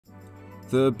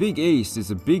The Big East is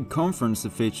a big conference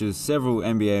that features several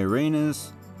NBA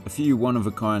arenas, a few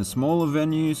one-of-a-kind smaller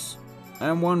venues,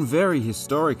 and one very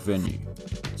historic venue.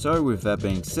 So with that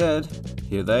being said,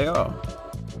 here they are.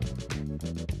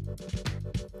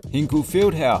 Hinkle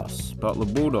Fieldhouse, Butler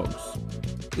Bulldogs.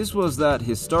 This was that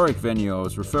historic venue I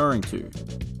was referring to.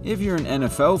 If you're an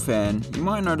NFL fan, you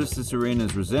might notice this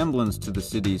arena's resemblance to the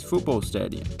city's football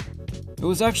stadium. It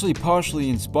was actually partially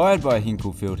inspired by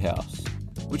Hinkle Fieldhouse,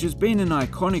 which has been an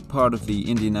iconic part of the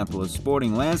Indianapolis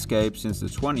sporting landscape since the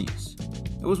 20s.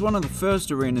 It was one of the first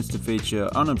arenas to feature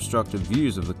unobstructed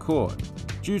views of the court,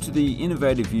 due to the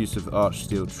innovative use of arched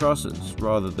steel trusses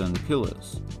rather than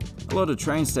pillars. A lot of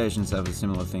train stations have a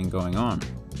similar thing going on.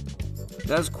 It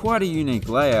has quite a unique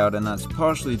layout, and that's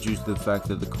partially due to the fact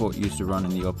that the court used to run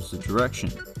in the opposite direction.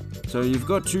 So you've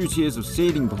got two tiers of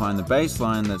seating behind the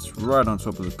baseline that's right on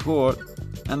top of the court,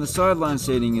 and the sideline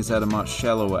seating is at a much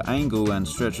shallower angle and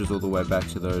stretches all the way back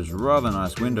to those rather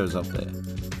nice windows up there.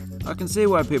 I can see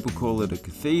why people call it a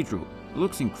cathedral. It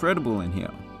looks incredible in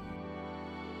here.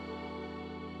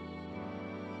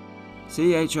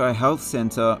 CHI Health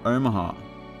Center, Omaha,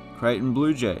 Creighton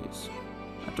Blue Jays.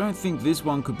 I don't think this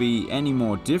one could be any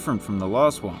more different from the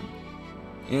last one.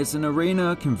 It's an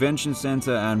arena, convention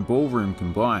center, and ballroom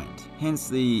combined, hence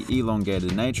the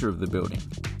elongated nature of the building.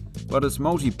 But its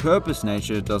multi-purpose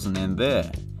nature doesn't end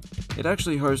there. It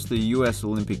actually hosts the US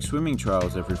Olympic swimming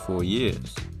trials every 4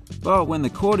 years. But when the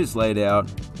court is laid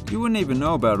out, you wouldn't even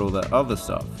know about all that other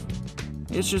stuff.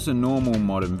 It's just a normal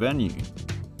modern venue,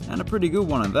 and a pretty good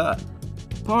one at that.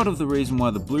 Part of the reason why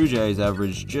the Blue Jays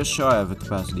average just shy of a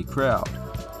capacity crowd,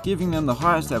 giving them the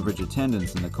highest average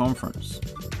attendance in the conference.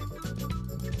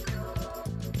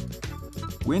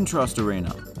 Wintrust Arena,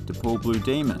 DePaul Blue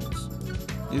Demons.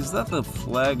 Is that the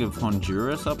flag of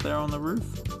Honduras up there on the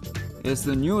roof? It's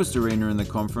the newest arena in the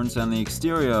conference, and the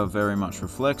exterior very much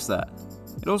reflects that.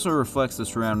 It also reflects the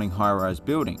surrounding high-rise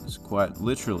buildings, quite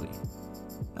literally.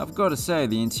 I've got to say,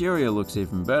 the interior looks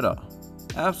even better.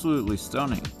 Absolutely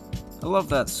stunning. I love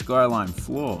that skyline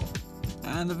floor.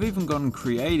 And they've even gotten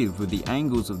creative with the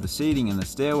angles of the seating and the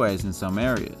stairways in some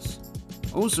areas.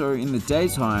 Also, in the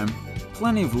daytime,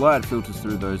 plenty of light filters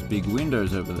through those big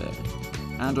windows over there.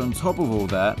 And on top of all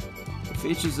that, it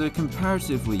features a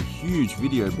comparatively huge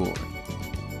video board.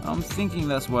 I'm thinking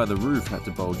that's why the roof had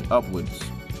to bulge upwards.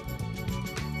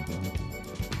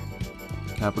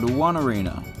 Capital One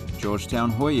Arena,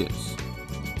 Georgetown Hoyas.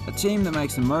 A team that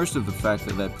makes the most of the fact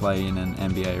that they play in an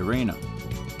NBA arena.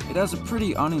 It has a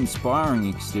pretty uninspiring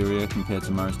exterior compared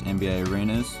to most NBA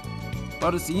arenas,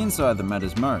 but it's the inside that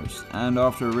matters most, and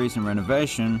after a recent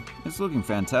renovation, it's looking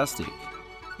fantastic.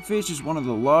 It features one of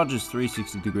the largest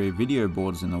 360-degree video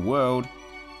boards in the world,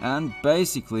 and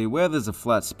basically where there's a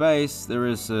flat space, there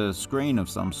is a screen of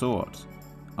some sort.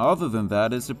 Other than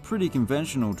that, it's a pretty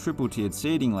conventional triple-tiered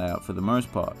seating layout for the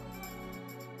most part.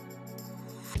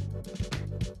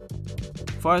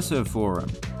 Fiserv Forum,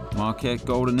 Marquette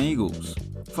Golden Eagles.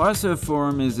 Fiserv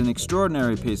Forum is an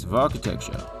extraordinary piece of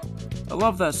architecture. I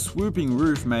love that swooping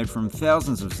roof made from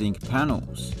thousands of zinc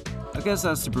panels. I guess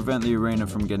that's to prevent the arena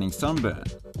from getting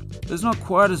sunburned. There's not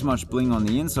quite as much bling on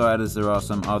the inside as there are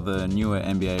some other newer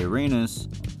NBA arenas,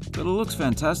 but it looks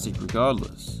fantastic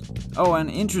regardless. Oh, and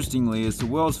interestingly, it's the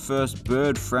world's first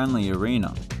bird-friendly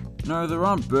arena. No, there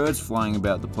aren't birds flying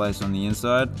about the place on the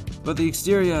inside, but the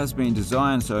exterior has been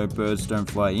designed so birds don't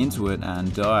fly into it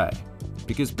and die.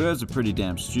 Because birds are pretty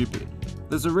damn stupid.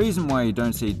 There's a reason why you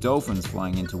don't see dolphins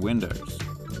flying into windows.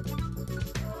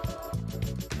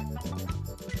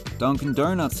 Dunkin'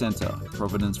 Donuts Center,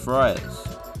 Providence Friars.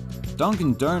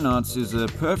 Dunkin' Donuts is a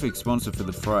perfect sponsor for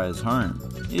the Friars home,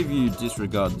 if you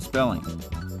disregard the spelling,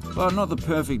 but not the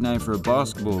perfect name for a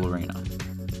basketball arena.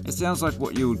 It sounds like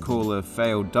what you would call a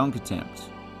failed dunk attempt.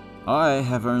 I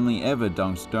have only ever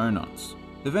dunked donuts.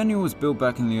 The venue was built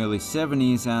back in the early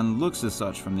 70s and looks as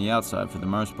such from the outside for the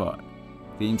most part.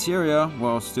 The interior,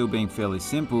 while still being fairly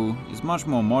simple, is much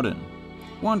more modern.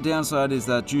 One downside is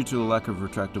that due to a lack of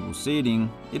retractable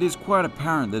seating, it is quite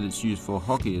apparent that it's used for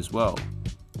hockey as well.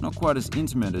 Not quite as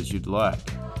intimate as you'd like.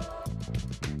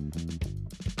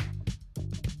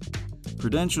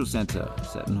 Prudential Center,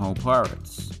 Seton Hall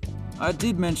Pirates. I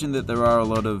did mention that there are a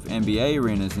lot of NBA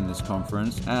arenas in this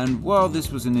conference, and while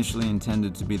this was initially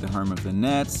intended to be the home of the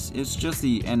Nets, it's just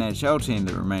the NHL team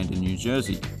that remained in New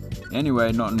Jersey.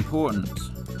 Anyway, not important.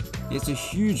 It's a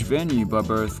huge venue by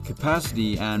both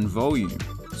capacity and volume,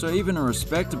 so even a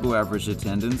respectable average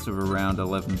attendance of around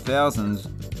 11,000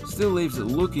 still leaves it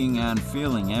looking and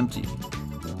feeling empty.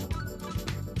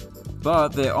 But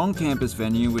their on-campus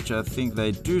venue, which I think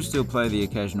they do still play the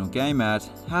occasional game at,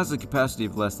 has a capacity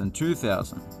of less than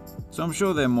 2,000. so I'm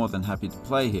sure they're more than happy to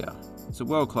play here. It's a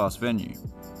world-class venue.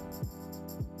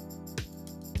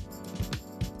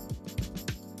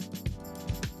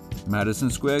 Madison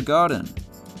Square Garden,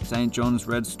 St. John's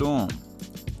Red Storm.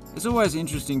 It's always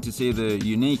interesting to see the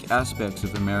unique aspects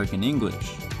of American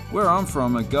English. Where I'm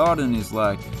from, a garden is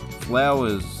like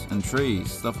flowers and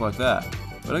trees, stuff like that.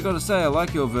 But I gotta say, I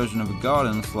like your version of a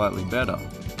garden slightly better.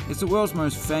 It's the world's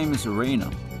most famous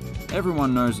arena.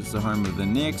 Everyone knows it's the home of the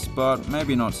Knicks, but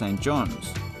maybe not St.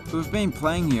 John's, who have been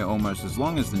playing here almost as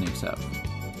long as the Knicks have.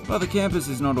 But the campus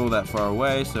is not all that far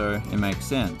away, so it makes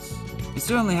sense. It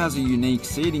certainly has a unique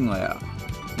seating layout.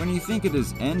 When you think it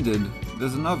has ended,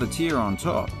 there's another tier on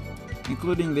top,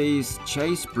 including these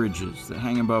chase bridges that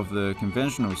hang above the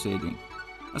conventional seating.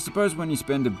 I suppose when you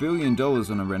spend $1 billion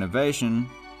on a renovation,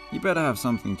 you better have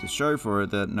something to show for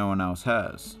it that no one else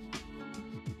has.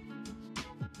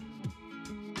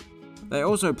 They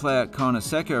also play at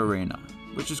Carnesecca Arena,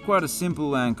 which is quite a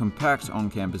simple and compact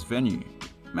on-campus venue,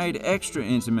 made extra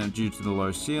intimate due to the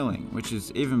low ceiling, which is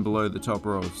even below the top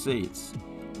row of seats.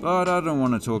 But I don't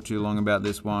want to talk too long about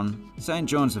this one. St.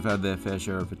 John's have had their fair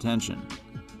share of attention.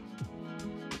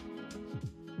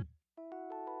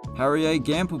 Harry A.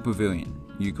 Gamble Pavilion,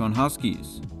 Yukon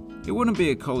Huskies. It wouldn't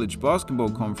be a college basketball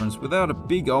conference without a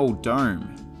big old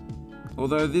dome.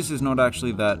 Although this is not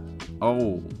actually that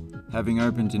old, having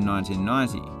opened in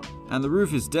 1990, and the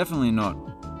roof is definitely not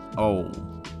old,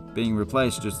 being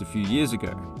replaced just a few years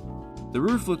ago. The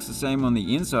roof looks the same on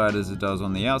the inside as it does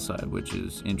on the outside, which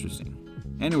is interesting.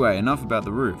 Anyway, enough about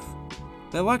the roof.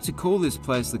 They like to call this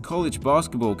place the college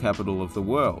basketball capital of the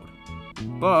world.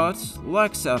 But,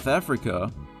 like South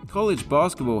Africa, college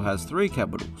basketball has 3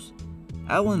 capitals.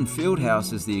 Allen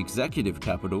Fieldhouse is the executive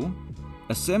capital,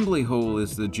 Assembly Hall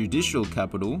is the judicial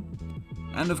capital,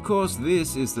 and of course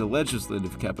this is the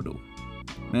legislative capital.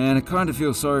 Man, I kind of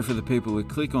feel sorry for the people who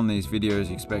click on these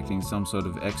videos expecting some sort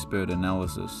of expert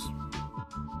analysis.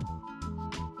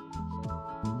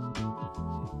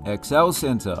 XL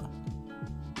Center.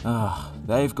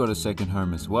 They've got a second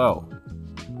home as well.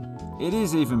 It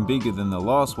is even bigger than the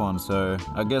last one, so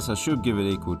I guess I should give it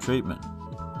equal treatment.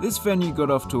 This venue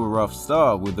got off to a rough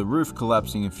start with the roof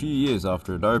collapsing a few years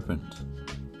after it opened.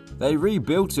 They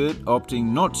rebuilt it,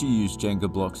 opting not to use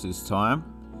Jenga blocks this time,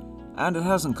 and it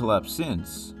hasn't collapsed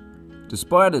since.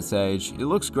 Despite its age, it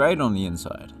looks great on the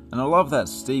inside, and I love that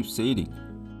steep seating.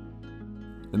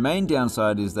 The main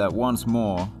downside is that once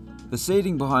more, the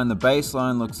seating behind the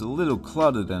baseline looks a little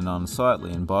cluttered and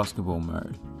unsightly in basketball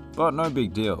mode, but no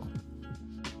big deal.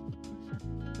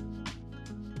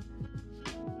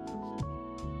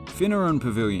 Finneran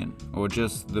Pavilion, or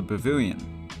just the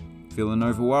Pavilion,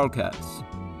 Villanova Wildcats.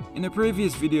 In a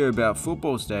previous video about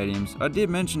football stadiums, I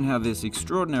did mention how this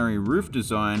extraordinary roof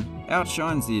design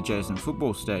outshines the adjacent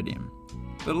football stadium,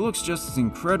 but it looks just as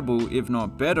incredible if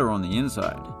not better on the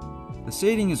inside. The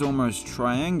seating is almost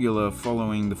triangular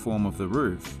following the form of the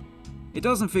roof. It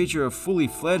doesn't feature a fully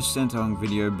fledged center-hung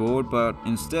video board, but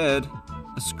instead,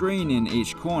 a screen in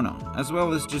each corner, as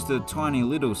well as just a tiny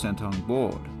little center-hung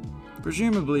board,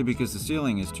 presumably because the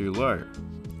ceiling is too low.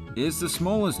 It's the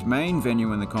smallest main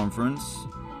venue in the conference,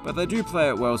 but they do play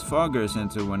at Wells Fargo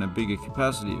Center when a bigger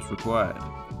capacity is required.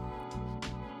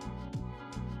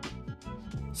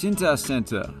 Cintas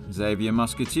Center, Xavier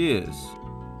Musketeers.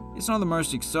 It's not the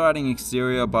most exciting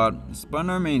exterior, but it's by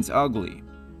no means ugly.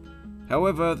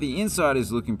 However, the inside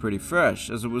is looking pretty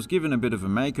fresh, as it was given a bit of a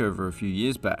makeover a few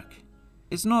years back.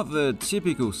 It's not the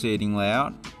typical seating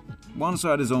layout. One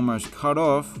side is almost cut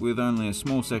off, with only a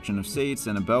small section of seats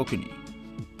and a balcony.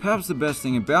 Perhaps the best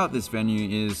thing about this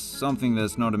venue is something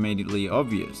that's not immediately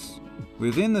obvious.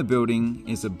 Within the building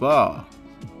is a bar.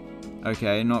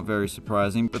 Okay, not very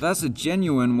surprising, but that's a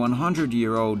genuine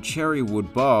 100-year-old cherry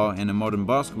wood bar in a modern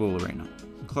basketball arena.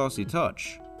 Classy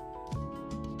touch.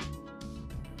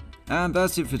 And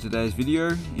that's it for today's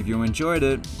video. If you enjoyed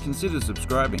it, consider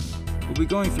subscribing. We'll be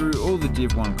going through all the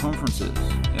Div 1 conferences,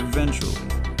 eventually.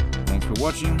 Thanks for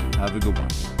watching, have a good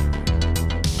one.